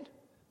man?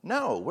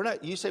 No, we're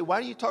not. You say,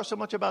 why do you talk so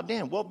much about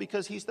Dan? Well,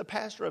 because he's the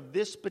pastor of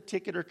this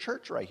particular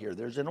church right here.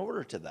 There's an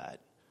order to that.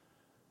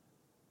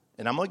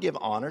 And I'm going to give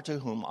honor to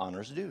whom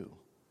honor's due.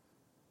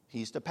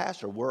 He's the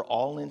pastor. We're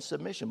all in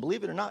submission.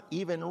 Believe it or not,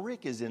 even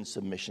Rick is in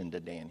submission to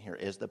Dan here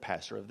as the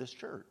pastor of this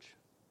church.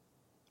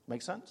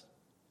 Make sense?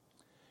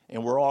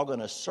 And we're all going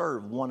to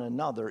serve one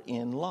another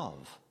in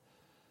love.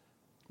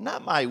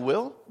 Not my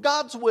will,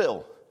 God's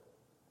will.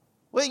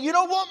 Well, you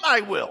don't want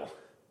my will.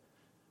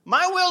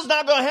 My will's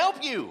not going to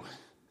help you.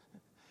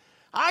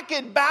 I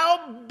could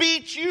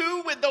beat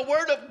you with the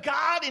word of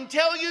God and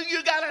tell you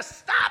you got to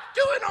stop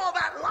doing all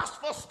that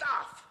lustful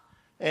stuff.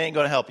 It ain't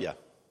going to help you.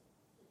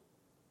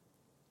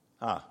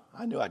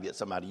 I knew I'd get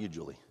something out of you,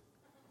 Julie.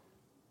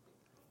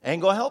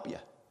 Ain't going to help you.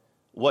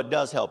 What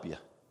does help you?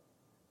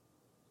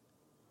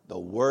 The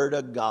word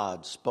of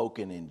God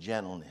spoken in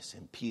gentleness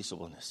and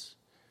peaceableness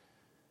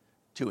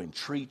to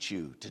entreat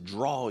you, to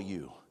draw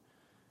you.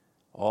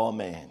 Oh,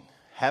 man.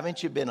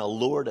 Haven't you been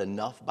allured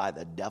enough by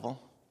the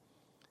devil?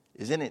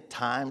 Isn't it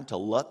time to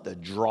let the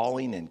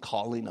drawing and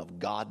calling of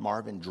God,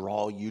 Marvin,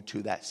 draw you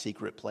to that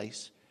secret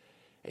place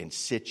and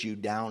sit you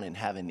down and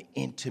have an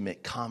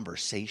intimate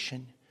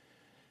conversation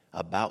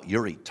about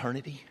your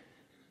eternity?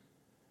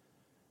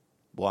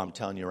 Boy, I'm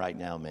telling you right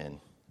now,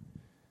 man,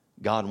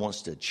 God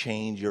wants to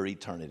change your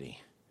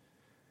eternity.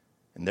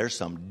 And there's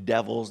some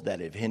devils that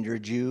have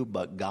hindered you,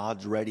 but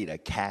God's ready to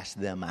cast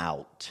them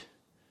out.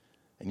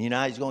 And you know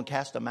how he's going to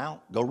cast them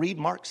out? Go read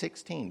Mark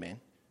 16,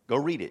 man. Go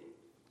read it.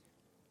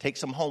 Take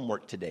some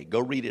homework today. Go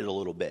read it a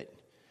little bit.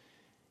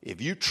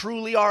 If you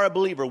truly are a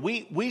believer,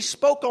 we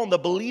spoke on the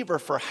believer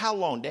for how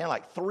long, Dan?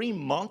 Like 3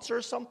 months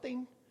or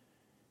something?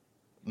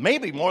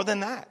 Maybe more than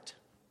that.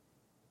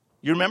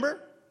 You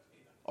remember?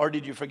 Or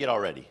did you forget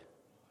already?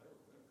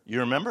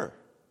 You remember?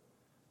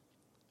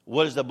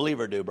 What does the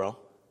believer do, bro?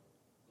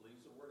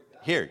 Believes the word of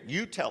God. Here,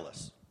 you tell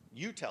us.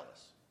 You tell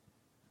us.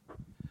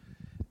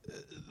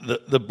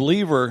 The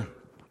believer,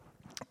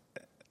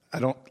 I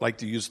don't like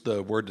to use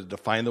the word to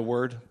define the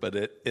word, but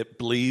it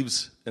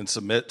believes and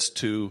submits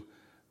to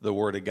the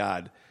word of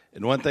God.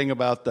 And one thing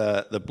about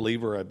the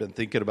believer I've been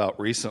thinking about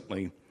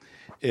recently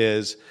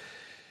is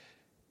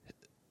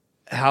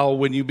how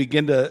when you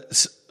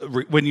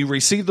when you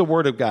receive the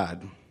word of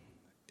God,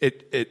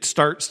 it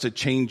starts to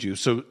change you.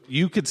 So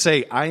you could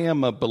say, I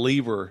am a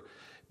believer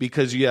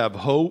because you have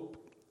hope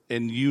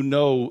and you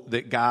know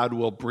that God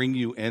will bring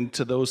you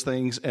into those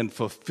things and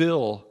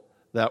fulfill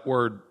that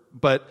word.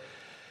 But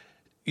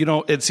you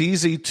know, it's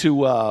easy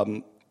to,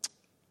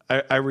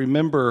 I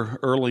remember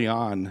early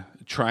on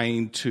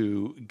trying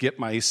to get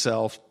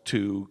myself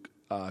to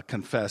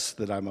confess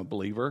that I'm a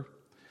believer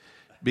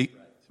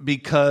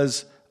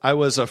because I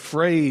was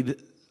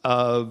afraid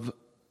of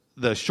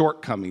the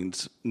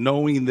shortcomings,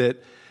 knowing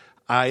that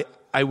I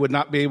would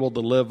not be able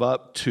to live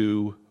up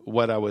to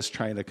what I was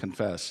trying to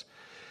confess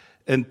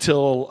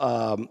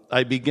until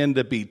I began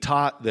to be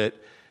taught that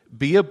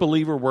be a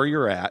believer where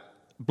you're at,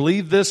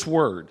 believe this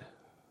word.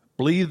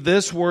 Believe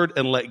this word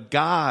and let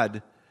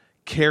God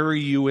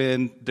carry you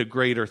into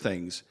greater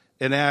things.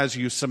 And as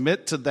you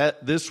submit to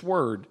this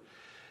word,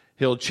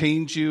 he'll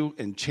change you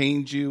and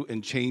change you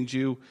and change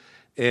you,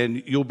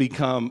 and you'll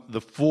become the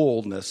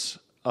fullness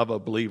of a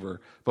believer.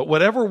 But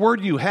whatever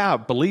word you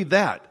have, believe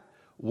that.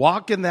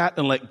 Walk in that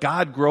and let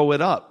God grow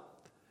it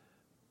up.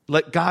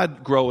 Let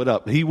God grow it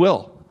up. He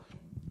will.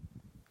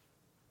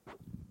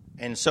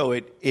 And so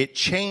it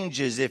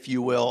changes, if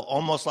you will,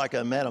 almost like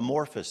a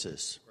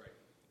metamorphosis.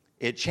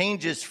 It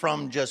changes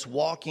from just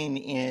walking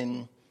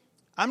in,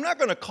 I'm not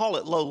going to call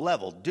it low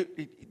level.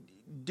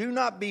 Do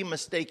not be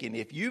mistaken.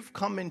 If you've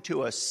come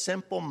into a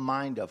simple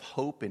mind of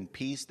hope and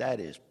peace, that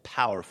is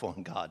powerful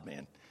in God,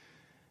 man.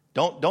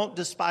 Don't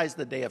despise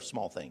the day of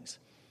small things.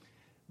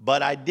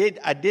 But I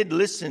did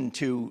listen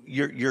to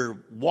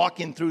you're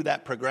walking through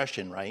that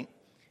progression, right?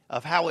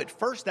 Of how at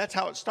first that's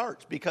how it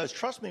starts. Because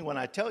trust me when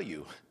I tell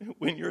you,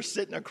 when you're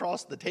sitting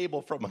across the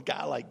table from a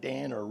guy like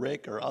Dan or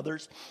Rick or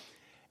others,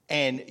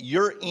 and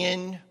you're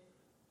in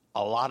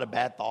a lot of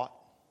bad thought.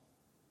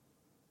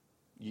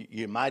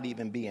 You might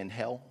even be in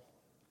hell,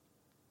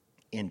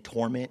 in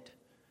torment.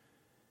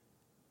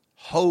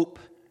 Hope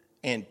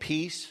and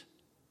peace,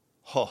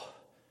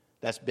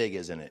 that's big,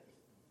 isn't it?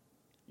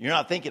 You're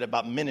not thinking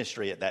about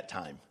ministry at that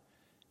time.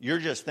 You're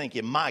just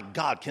thinking, my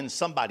God, can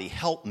somebody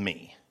help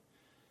me?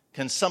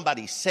 Can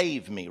somebody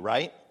save me,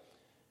 right?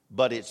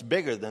 But it's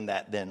bigger than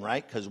that then,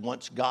 right? Because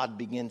once God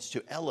begins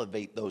to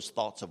elevate those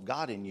thoughts of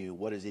God in you,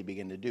 what does he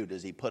begin to do?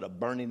 Does he put a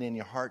burning in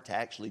your heart to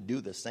actually do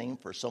the same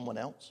for someone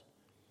else?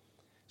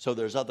 So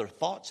there's other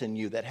thoughts in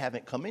you that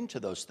haven't come into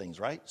those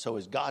things, right? So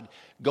as God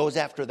goes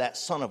after that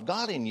Son of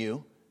God in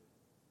you,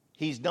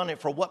 he's done it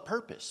for what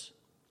purpose?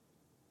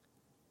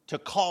 To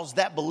cause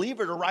that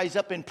believer to rise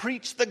up and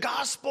preach the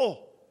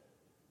gospel.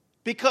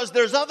 Because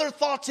there's other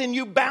thoughts in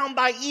you bound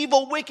by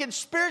evil, wicked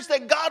spirits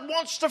that God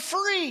wants to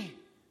free.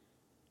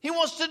 He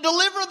wants to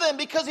deliver them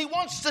because he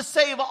wants to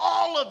save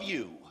all of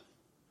you.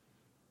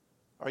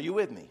 Are you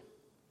with me?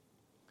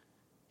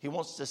 He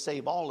wants to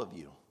save all of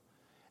you.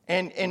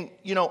 And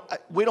you know,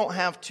 we don't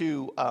have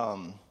to,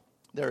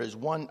 there is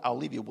one, I'll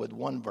leave you with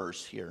one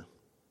verse here.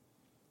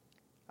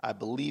 I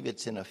believe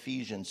it's in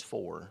Ephesians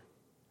 4.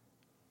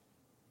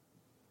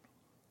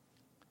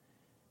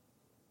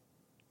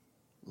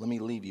 Let me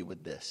leave you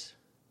with this.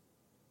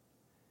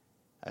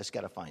 I just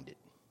got to find it.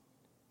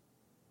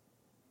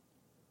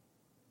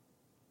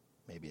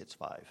 Maybe it's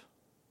 5.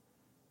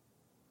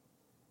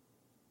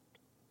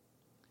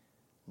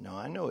 No,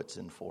 I know it's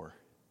in 4.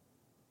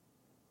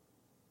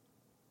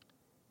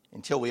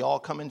 until we all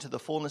come into the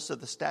fullness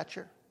of the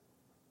stature.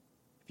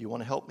 If you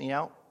want to help me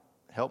out,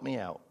 help me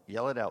out.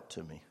 Yell it out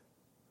to me.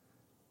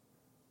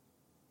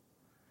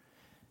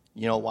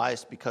 You know why?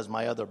 It's because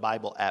my other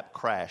Bible app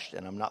crashed,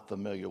 and I'm not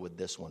familiar with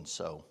this one,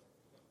 so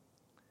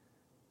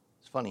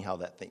it's funny how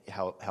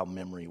how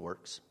memory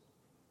works.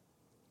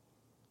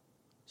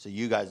 So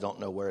you guys don't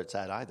know where it's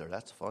at either.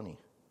 That's funny.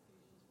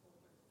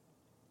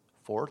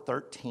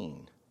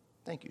 4:13.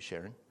 Thank you,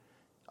 Sharon.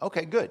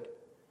 Okay, good.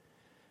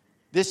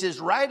 This is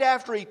right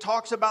after he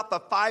talks about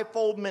the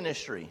fivefold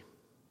ministry.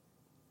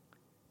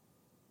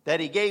 That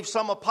he gave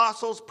some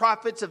apostles,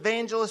 prophets,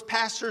 evangelists,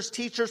 pastors,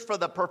 teachers for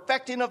the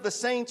perfecting of the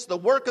saints, the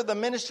work of the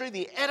ministry,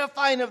 the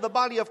edifying of the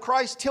body of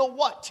Christ, till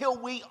what? Till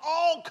we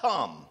all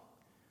come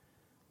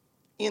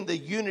in the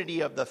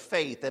unity of the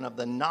faith and of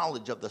the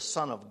knowledge of the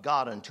Son of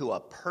God unto a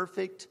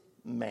perfect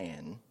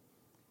man,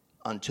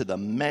 unto the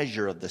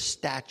measure of the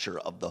stature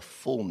of the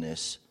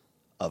fullness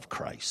of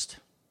Christ.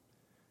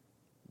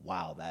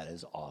 Wow, that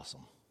is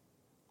awesome.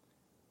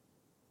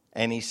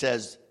 And he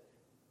says,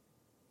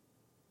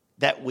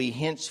 that we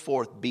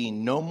henceforth be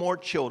no more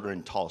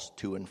children tossed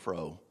to and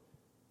fro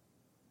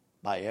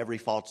by every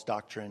false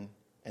doctrine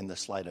and the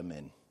sleight of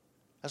men.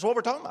 That's what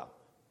we're talking about.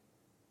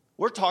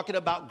 We're talking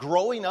about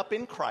growing up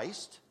in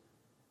Christ,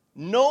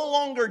 no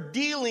longer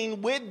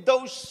dealing with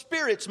those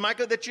spirits,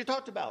 Micah, that you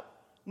talked about.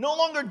 No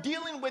longer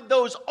dealing with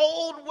those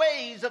old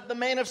ways of the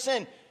man of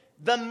sin.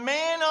 The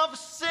man of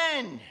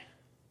sin.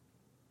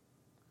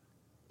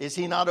 Is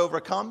he not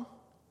overcome?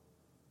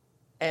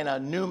 And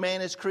a new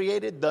man is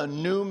created. The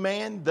new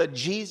man, the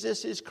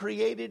Jesus, is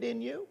created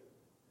in you.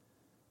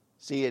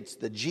 See, it's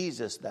the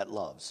Jesus that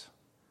loves.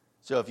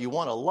 So if you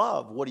want to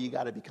love, what do you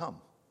got to become?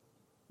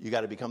 You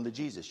got to become the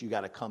Jesus. You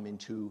got to come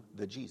into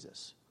the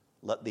Jesus.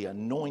 Let the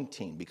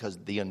anointing, because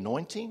the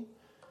anointing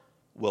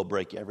will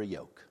break every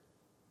yoke.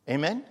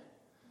 Amen?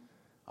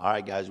 All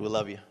right, guys, we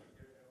love you.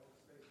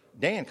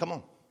 Dan, come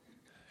on.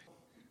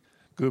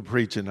 Good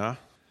preaching, huh?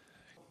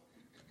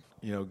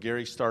 You know,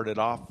 Gary started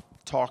off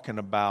talking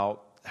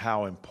about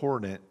how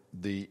important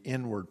the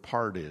inward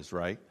part is,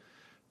 right?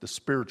 The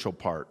spiritual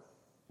part.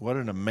 What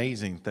an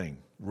amazing thing.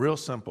 Real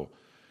simple.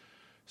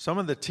 Some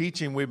of the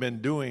teaching we've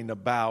been doing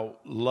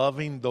about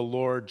loving the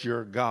Lord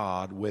your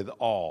God with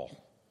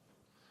all.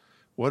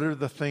 What are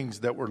the things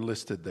that were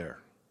listed there?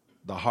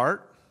 The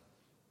heart,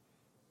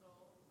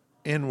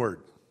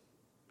 inward.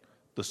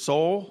 The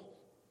soul,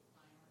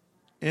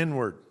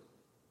 inward.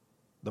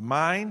 The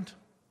mind,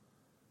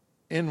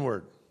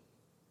 inward.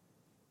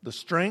 The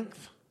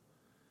strength,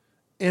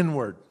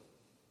 inward.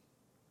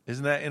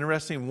 Isn't that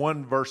interesting?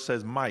 One verse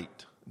says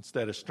might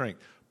instead of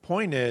strength.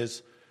 Point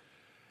is,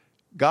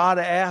 God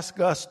asked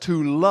us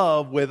to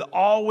love with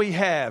all we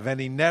have, and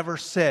he never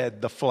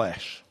said the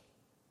flesh.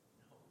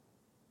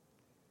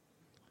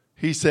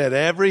 He said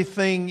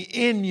everything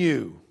in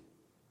you,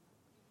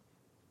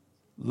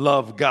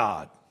 love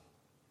God.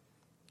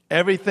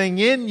 Everything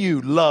in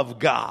you, love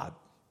God.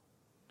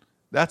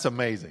 That's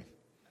amazing.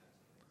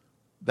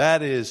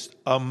 That is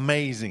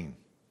amazing.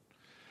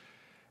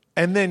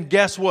 And then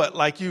guess what?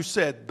 Like you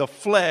said, the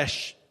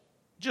flesh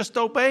just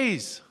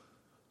obeys.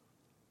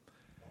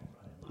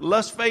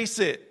 Let's face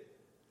it.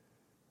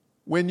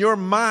 When your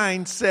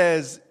mind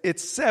says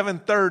it's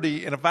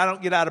 7:30 and if I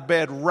don't get out of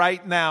bed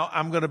right now,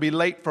 I'm going to be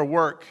late for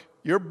work,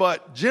 your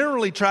butt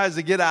generally tries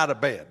to get out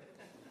of bed.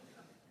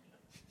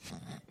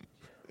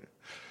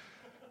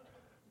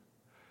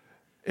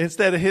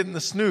 Instead of hitting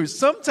the snooze.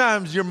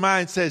 Sometimes your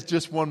mind says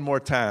just one more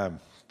time.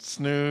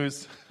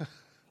 Snooze.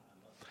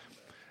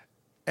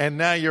 And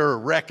now you're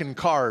wrecking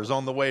cars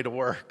on the way to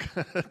work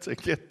to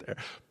get there.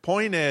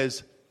 Point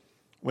is,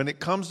 when it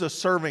comes to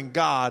serving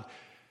God,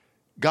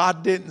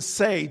 God didn't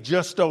say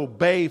just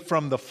obey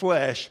from the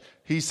flesh.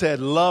 He said,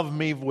 love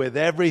me with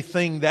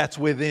everything that's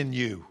within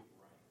you.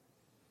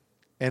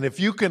 And if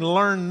you can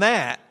learn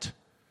that,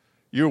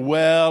 you're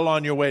well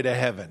on your way to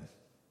heaven.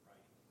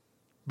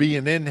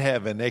 Being in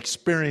heaven,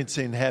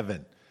 experiencing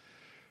heaven.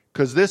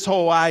 Because this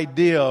whole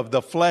idea of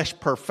the flesh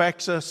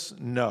perfects us,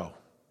 no.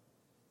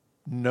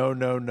 No,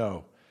 no,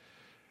 no.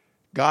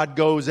 God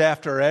goes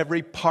after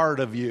every part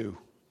of you.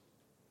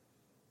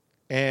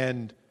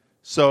 And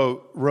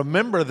so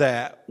remember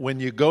that when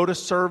you go to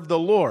serve the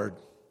Lord,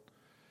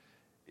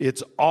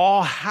 it's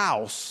all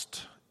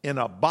housed in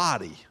a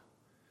body.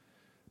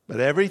 But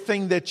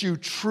everything that you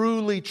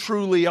truly,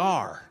 truly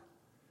are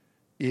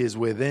is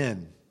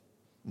within,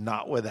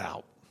 not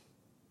without.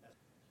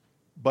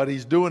 But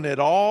he's doing it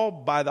all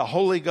by the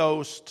Holy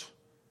Ghost,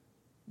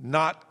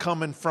 not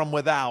coming from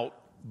without,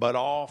 but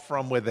all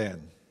from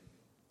within.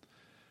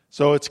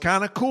 So it's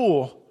kind of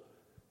cool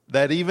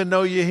that even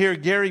though you hear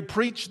Gary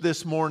preach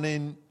this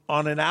morning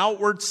on an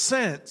outward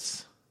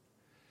sense,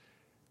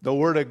 the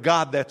Word of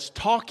God that's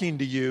talking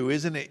to you,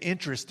 isn't it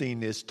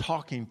interesting, is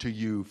talking to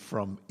you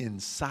from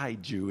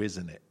inside you,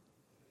 isn't it?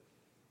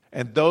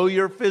 And though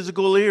your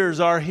physical ears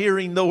are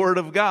hearing the Word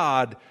of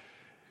God,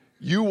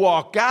 you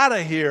walk out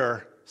of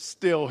here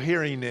still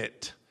hearing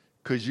it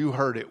because you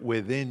heard it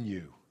within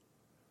you.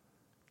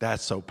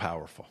 That's so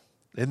powerful.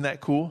 Isn't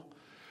that cool?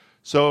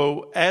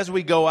 So as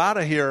we go out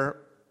of here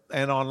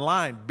and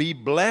online, be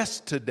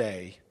blessed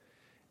today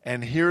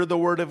and hear the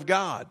word of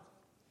God.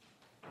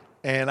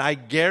 And I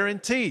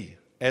guarantee,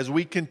 as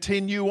we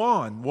continue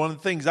on, one of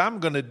the things I'm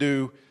going to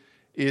do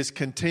is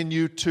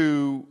continue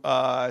to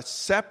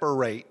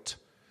separate,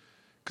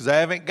 because I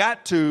haven't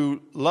got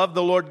to love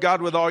the Lord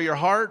God with all your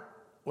heart,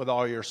 with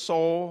all your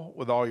soul,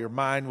 with all your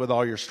mind, with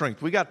all your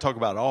strength. We got to talk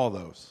about all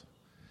those,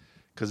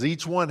 because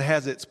each one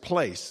has its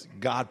place.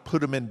 God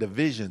put them in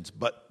divisions,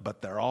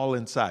 but they're all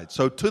inside.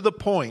 So to the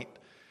point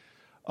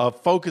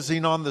of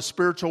focusing on the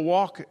spiritual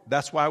walk,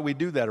 that's why we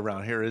do that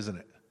around here, isn't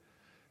it?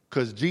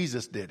 Because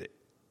Jesus did it.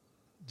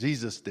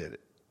 Jesus did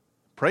it.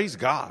 Praise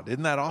God.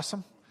 Isn't that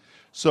awesome?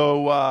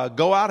 So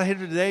go out of here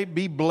today,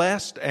 be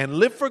blessed, and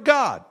live for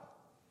God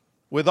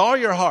with all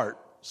your heart,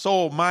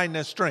 soul, mind,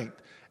 and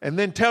strength. And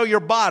then tell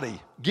your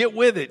body, get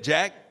with it,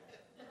 Jack.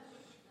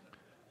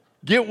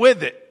 Get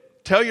with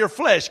it. Tell your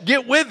flesh,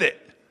 get with it.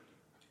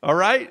 All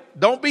right?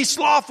 Don't be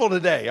slothful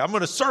today. I'm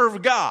going to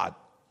serve God.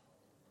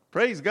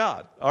 Praise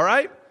God. All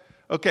right?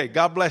 Okay,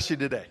 God bless you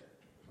today.